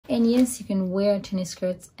And yes, you can wear tennis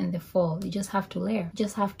skirts in the fall. You just have to layer. You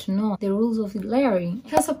just have to know the rules of layering.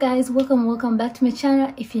 What's up guys, welcome back to my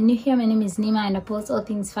channel. If you're new here, my name is Nima and I post all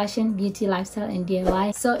things fashion, beauty, lifestyle and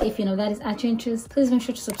DIY. So if you know that is at your interest, please make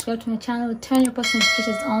sure to subscribe to my channel, turn your post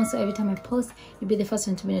notifications on so every time I post you'll be the first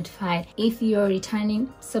one to be notified. If you're a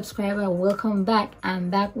returning subscriber, welcome back. I'm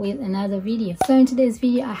back with another video. So in today's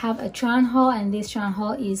video I have a try on haul, and this try on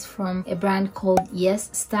haul is from a brand called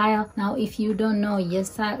YESSTYLE. Now if you don't know,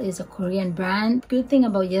 YESSTYLE is a Korean brand. Good thing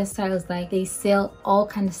about YESSTYLE is like they sell all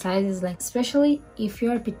kind of sizes, like especially if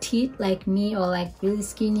you're petite like me or like really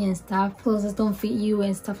skinny and stuff, clothes don't fit you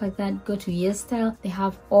and stuff like that, go to YESSTYLE. They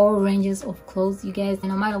have all ranges of clothes, you guys, and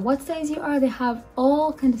no matter what size you are, they have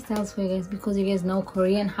all kind of styles for you guys, because you guys know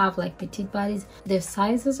Korean have like petite bodies. Their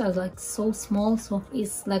sizes are like so small, so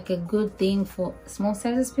it's like a good thing for small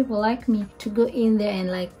sizes people like me to go in there and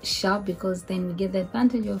like shop, because then we get the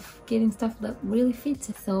advantage of getting stuff that really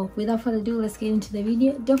fits. So without further ado, let's get into the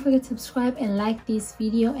video. Don't forget to subscribe and like this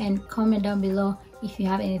video and comment down below if you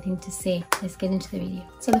have anything to say. Let's get into the video.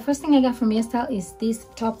 So the first thing I got from YESSTYLE is this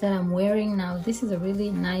top that I'm wearing now. This is a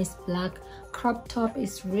really nice black crop top.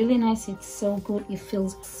 It's really nice. It's so good. It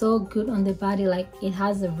feels so good on the body. Like it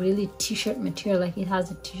has a really t-shirt material. Like it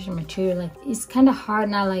has a t-shirt material. Like it's kind of hard,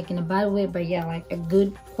 not like in a bad way, but yeah, like a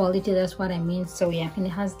good quality. That's what I mean. So yeah, and it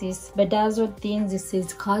has this bedazzled things. This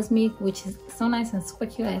is cosmic, which is so nice and super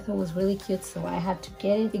cute. I thought it was really cute, so I had to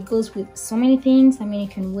get it. It goes with so many things. I mean, you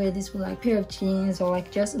can wear this with like a pair of jeans or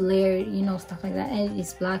like just layer, you know, stuff like that. And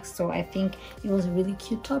it's black, so I think it was a really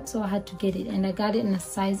cute top, so I had to get it, and I got it in a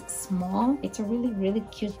size small. It's a really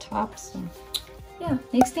cute top. So yeah,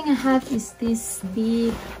 next thing I have is this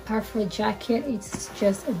big puffer jacket. It's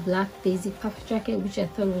just a black basic puffer jacket, which I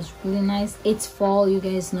thought was really nice. It's fall, you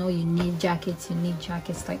guys know you need jackets.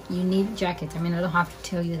 Like you need jackets. I mean, I don't have to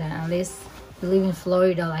tell you that unless you live in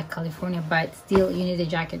Florida like California, but still you need a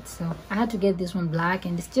jacket. So I had to get this one black,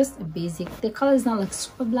 and it's just a basic. The color is not like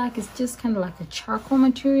super black, it's just kind of like a charcoal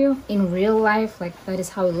material. In real life, like that is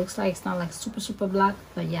how it looks like. It's not like super black,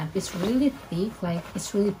 but yeah, it's really thick. Like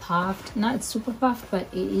it's really puffed, not super puffed, but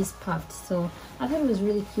it is puffed. So I thought it was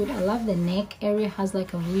really cute. I love the neck area has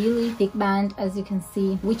like a really thick band, as you can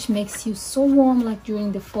see, which makes you so warm like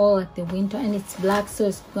during the fall, like the winter. And it's black, so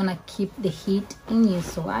it's gonna keep the heat in you.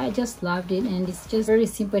 So I just loved it, and it's just very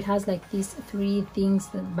simple. It has like these three things,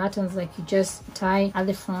 the buttons, like you just tie at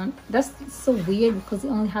the front. That's so weird because it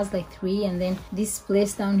only has like three, and then this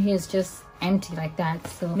place down here is just empty like that.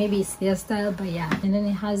 So maybe it's their style, but yeah. And then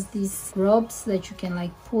it has these ropes that you can like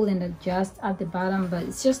pull and adjust at the bottom, but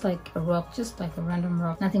it's just like a rope, just like a random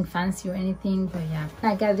rope, nothing fancy or anything. But yeah,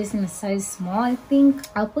 I got this in a size small. I think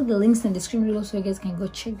I'll put the links in the description below so you guys can go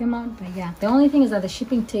check them out. But yeah, the only thing is that the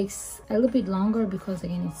shipping takes a little bit longer, because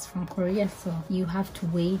again, it's from Korea, so you have to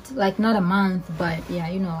wait like not a month, but yeah,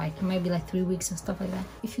 you know, like it might be like 3 weeks and stuff like that.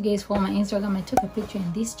 If you guys follow my Instagram, I took a picture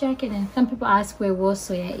in this jacket, and some people ask where it was.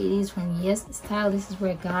 So yeah, it is from YESSTYLE. This is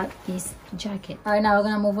where I got this jacket. All right, now we're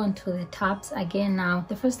gonna move on to the tops again. Now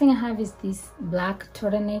the first thing I have is this black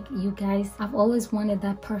turtleneck. You guys, I've always wanted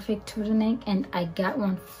that perfect turtleneck, and I got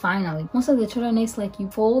one finally. Most of the turtlenecks, like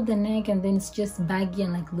you fold the neck and then it's just baggy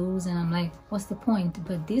and like loose, and I'm like, what's the point?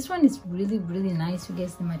 But this one is really nice, you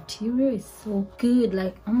guys. The material is so good.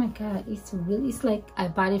 Like, oh my god, it's like I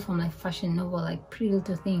bought it from like Fashion Nova, like Pretty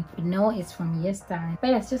Little Thing, but no, it's from YESSTYLE. But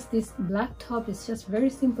yeah, it's just this black top. It's just very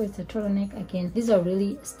simple. It's a turtleneck. Again, these are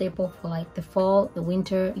really staple for like the fall, the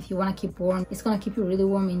winter. If you want to keep warm, it's gonna keep you really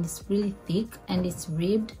warm, and it's really thick, and it's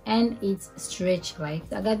ribbed, and it's stretched. Like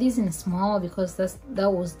I got this in a small because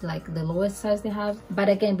that was like the lowest size they have, but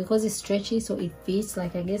again, because it's stretchy, so it fits.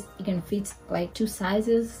 Like I guess it can fit like 2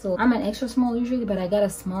 sizes. So I'm an extra small usually, but I got a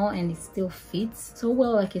small, and it still fits so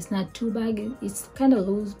well. Like it's not too baggy, it's kind of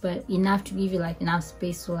loose, but enough to give you like enough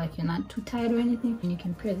space, so like you're not too tight or anything. And you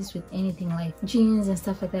can pair this with anything like jeans and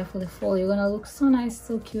stuff like that for the fall. You're gonna look so nice,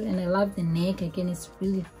 so cute. And I love the neck. Again, it's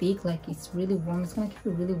really thick, like it's really warm. It's gonna keep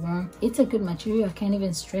you really warm. It's a good material. I can't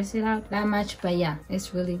even stress it out that much, but yeah,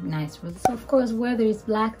 it's really nice. So of course, where there is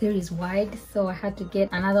black, there is white, so I had to get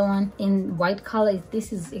another one in white color.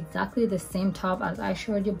 This is exactly the same top as I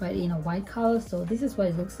showed you, but in a white color. So this is what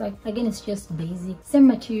it looks like. Again, it's just basic, same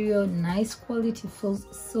material, nice quality, feels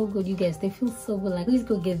so good, you guys. They feel so good. Like please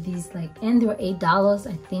go get these. Like, and they were $8,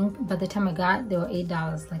 I think. By the time I got, they were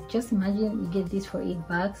 $8. Like just imagine you get this for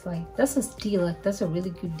 $8. Like, that's a steal. Like, that's a really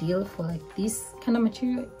good deal for like this kind of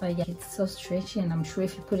material. But yeah, it's so stretchy, and I'm sure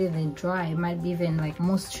if you put it in dry, it might be even like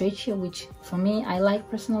more stretchy, which for me I like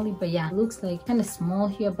personally. But yeah, it looks like kind of small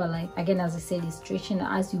here, but like again, as I said, it's stretching.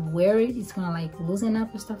 As you wear it, it's gonna like loosen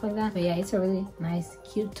up and stuff like that. But yeah, it's a really nice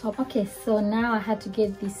cute top. Okay, so now I had to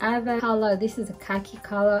get this other color. This is a khaki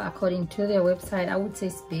color according to their website. I would say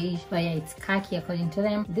it's beige, but yeah, it's khaki according to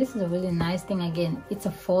them. This is a really nice thing. Again, it's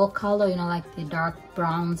a fall color, you know, like the dark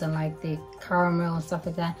browns and like the caramel and stuff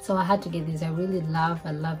like that. So I had to get this. I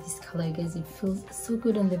love this color, you guys. It feels so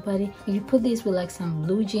good on the body. If you put this with like some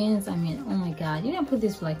blue jeans, I mean, oh my god, you can put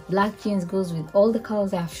this with like black jeans, goes with all the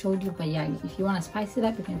colors I've showed you. But yeah, if you want to spice it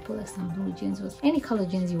up, you can put like some blue jeans with any color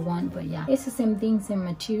jeans you want. But yeah, it's the same thing, same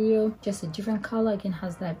material, just a different color. Again,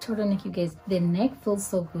 has that turtleneck, you guys. The neck feels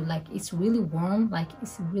so good. Like, it's really warm. Like,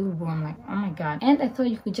 it's really warm. Like, oh my god. And I thought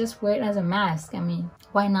you could just wear it as a mask. I mean,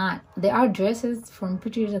 why not? There are dresses from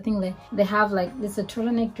Petite. I think they have like, it's a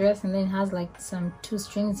turtleneck dress, and then it has like some 2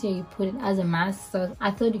 strings here. You put it as a mask. So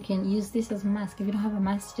I thought you can use this as a mask. If you don't have a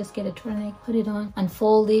mask, just get a turtleneck, put it on, and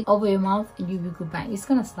fold it over your mouth, and you'll be goodbye. It's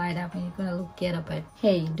gonna slide up and you're gonna look ghetto, but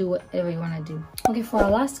hey, do whatever you want to do. Okay, for our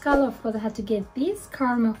last color, of course, I had to get this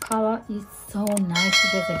caramel color. It's so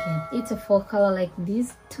nice, you guys. Again, it's a fall color. Like,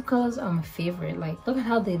 these 2 colors are my favorite. Like, look at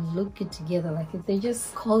how they look good together. Like, if they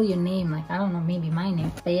just call your name, like, I don't know, maybe my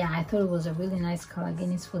name. But yeah, I thought it was a really nice color.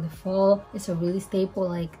 Again, it's for the fall. It's a really staple,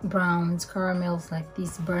 like browns, caramels, like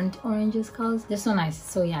these burnt oranges colors. They're so nice.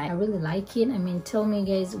 So yeah, I really like it. I mean, tell me,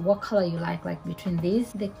 guys, what color you like between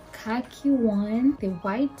these, the khaki one, the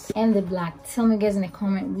white, and the black. Tell me, guys, in the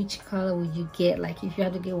comment, which color would you get? Like, if you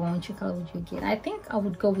had to get one, which color would you get? I think I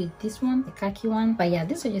would go with this one, the khaki one. But yeah,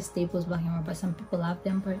 these are just staples, black and white, but some people love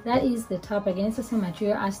them. But that is the top. Again, it's the same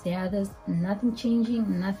material as the others. Nothing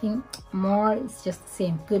changing, nothing more. It's just the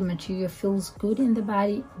same. Good material, feels good in the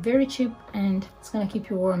body, very cheap, and it's gonna keep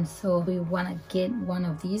you warm. So we want to get one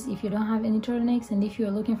of these if you don't have any turtlenecks, and if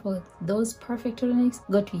you're looking for those perfect turtlenecks,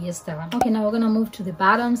 go to YESSTYLE. Okay, now we're gonna move to the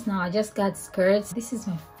bottoms. Now I just got skirts. This is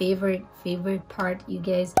my favorite part, you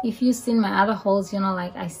guys. If you've seen my other hauls, you know,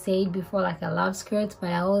 like I said before, like I love skirts,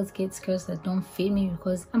 but I always get skirts that don't fit me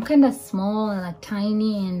because I'm kind of small and like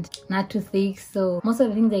tiny and not too thick. So most of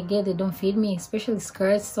the things I get, they don't fit me, especially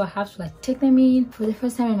skirts. So I have to like take them in. For the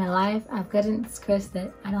first time in my life, I've gotten skirts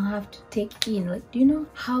that I don't have to take in. Like, do you know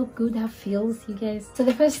how good that feels, you guys? So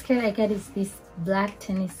the first skirt I got is this black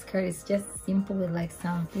tennis skirt. It's just simple with like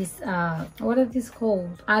some what are these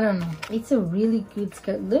called? I don't know. It's a really good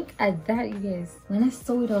skirt. Look at that, you guys. When I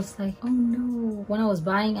saw it, I was like, oh no. When I was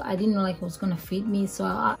buying, I didn't know like it was gonna fit me, so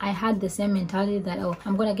I had the same mentality that, oh,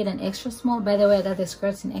 I'm gonna get an extra small. By the way, I got the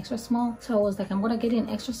skirts in extra small, so I was like, I'm gonna get an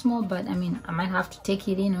extra small, but I mean, I might have to take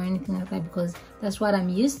it in or anything like that because that's what I'm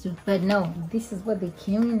used to. But no, this is what they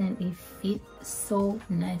came in, and it fit so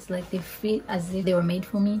nice. Like, they fit as if they were made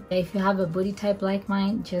for me. If you have a body type like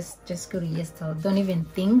mine, just go to YESSTYLE. Don't even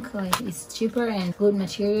think. Like, it's cheaper and good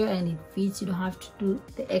material, and it fits. You don't have to do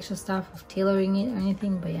the extra stuff of tailoring it or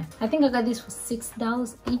anything. But yeah, I think I got this for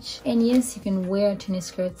 $6 each. And yes, you can wear tennis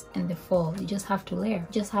skirts in the fall. You just have to layer. You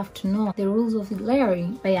just have to know the rules of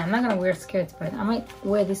layering. But yeah, I'm not gonna wear skirts, but I might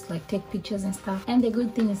wear this, like take pictures and stuff. And the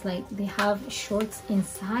good thing is, like, they have shorts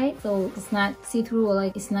inside, so it's not see-through, or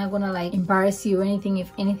like it's not gonna like embarrass you or anything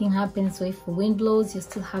if anything happens. So if the wind blows, you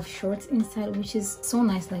still have shorts inside, which is so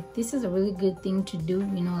nice. Like, this is a really good thing to do,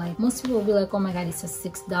 you know. Like, most people will be like, oh my god, it's a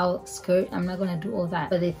 $6 skirt, I'm not gonna do all that.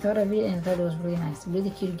 But they thought of it and thought it was really nice, really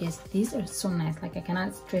cute, guys. These are so nice. Like, I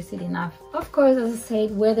cannot stress it enough. Of course, as I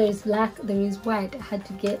said, where there is black, there is white. I had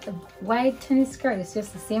to get a white tennis skirt. It's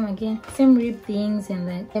just the same, again, same rib things and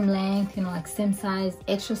the same length, you know, like same size,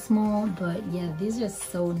 extra small. But yeah, these are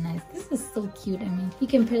so nice. This is so cute. I mean, you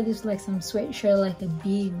can pair this with like some sweatshirt, like a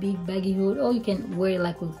big baggy hood, or you can wear it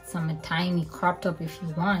like with some tiny crop top if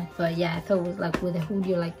you want. But yeah, I thought with like with a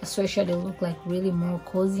hoodie or like a sweatshirt, it look like really more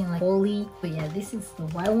cozy and like holy. But yeah, this is the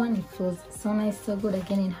white one. It feels so nice, so good.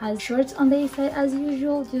 Again, it has shorts on the inside as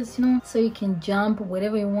usual, just, you know, so you can jump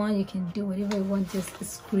whatever you want, you can do whatever you want, just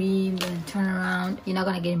scream and turn around. You're not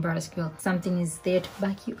gonna get embarrassed, girl. Something is there to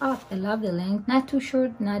back you up. I love the length, not too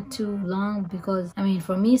short, not too long, because I mean,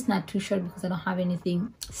 for me it's not too short because I don't have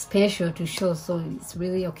anything special to show, so it's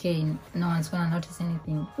really okay. No one's gonna notice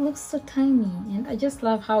anything. It looks so tiny, tiny, and I just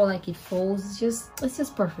love how like it folds. It's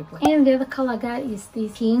just perfect. And the other color I got is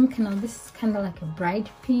this pink. Now this is kind of like a bright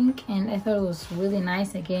pink, and I thought it was really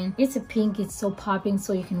nice. Again, it's a pink, it's so popping,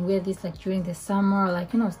 so you can wear this like during the summer, or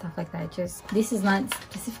like, you know, stuff like that. Just this is not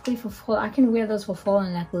specifically for fall. I can wear those for fall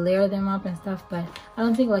and like layer them up and stuff, but I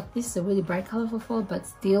don't think like this is a really bright color for fall, but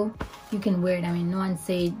still you can wear it. I mean, no one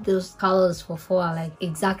said those colors for fall are like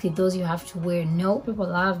exactly those you have to wear. No, people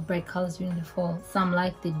love bright colors during the fall. Some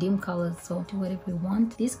like the dim colors, so do whatever you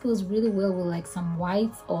want. This goes really well with like some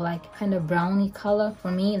whites or like kind of browny color.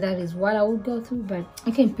 For me, that is what I would go through, but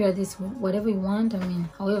you can pair this with whatever you want. I mean,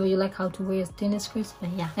 however you like how to wear tennis skirts.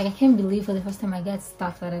 But yeah, like I can't believe for the first time I got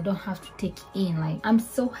stuff that I don't have to take in. Like I'm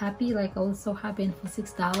so happy. Like I was so happy, and for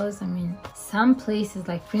 $6, I mean, some places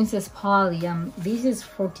like Princess Polly, this is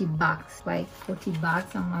 $40, like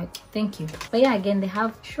 $40. I'm like, thank you. But yeah, again, they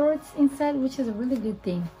have shorts inside, which is a really good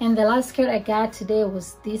thing. And the last skirt I got today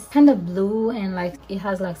was this kind of blue, and like it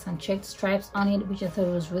has like some checked stripes on it, which I thought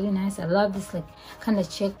was really nice. I love this like kind of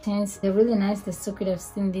check tints. They're really nice. They're so good. I've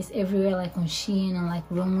seen this everywhere, like on Shein and like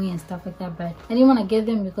Romwe and stuff like that, but I didn't want to get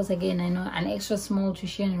them because again, I know an extra small to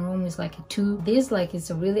Shein and Romwe is like a 2. This like it's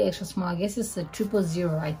a really extra small. I guess it's a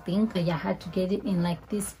 000, I think. But yeah, I had to get it in like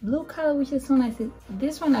this blue color, which is so nice.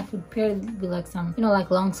 This one I could pair with like some, you know,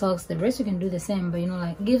 like long socks. The rest you can do the same, but you know,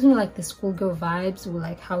 like it gives me like the schoolgirl vibes with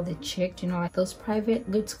like how they checked, you know, like those private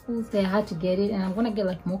good schools. They had to get it, and I'm gonna get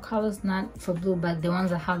like more colors, not for blue, but the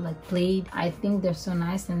ones that have like plaid. I think they're so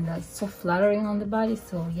nice and that's so flattering on the body.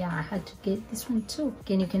 So yeah, I had to get this one too.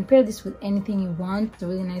 Again, you can pair this with anything you want. It's a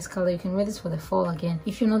really nice color. You can wear this for the fall. Again,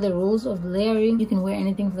 if you know the rules of layering, you can wear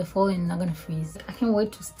anything for the fall and not gonna freeze. I can't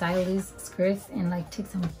wait to style these skirts and like take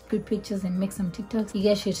some good pictures and make some TikToks. You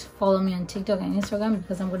guys should follow me on TikTok and Instagram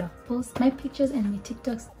because I'm gonna post my pictures and my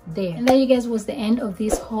TikToks there. And that, you guys, was the end of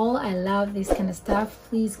this haul. I love this kind of stuff.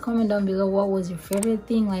 Please comment down below what was your favorite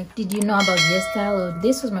thing. Like, did you know about YESSTYLE? Or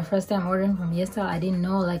this was my first time ordering from YESSTYLE. I didn't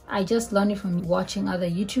know. Like, I just learned it from watching other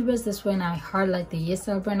YouTubers. That's when I heard like the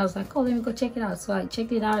YESSTYLE brand. I was like, oh, let me go check it out. So I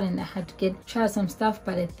checked it out and I had to try some stuff,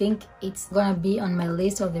 but I think it's gonna be on my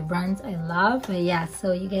list of the brands I love. But yeah,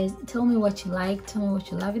 so you guys tell me what you like, tell me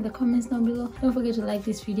what you love in the comments down below. Don't forget to like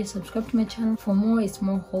this video, subscribe to my channel for more. It's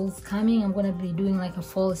more hauls coming. I'm gonna be doing like a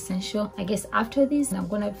fall essential, I guess, after this, and I'm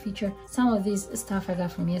gonna feature some of this stuff I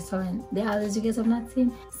got from YESSTYLE and the others you guys have not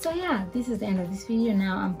seen. So yeah, this is the end of this video.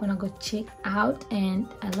 Now I'm gonna go check out, and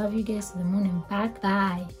I love you guys to the moon and back.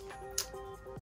 Bye.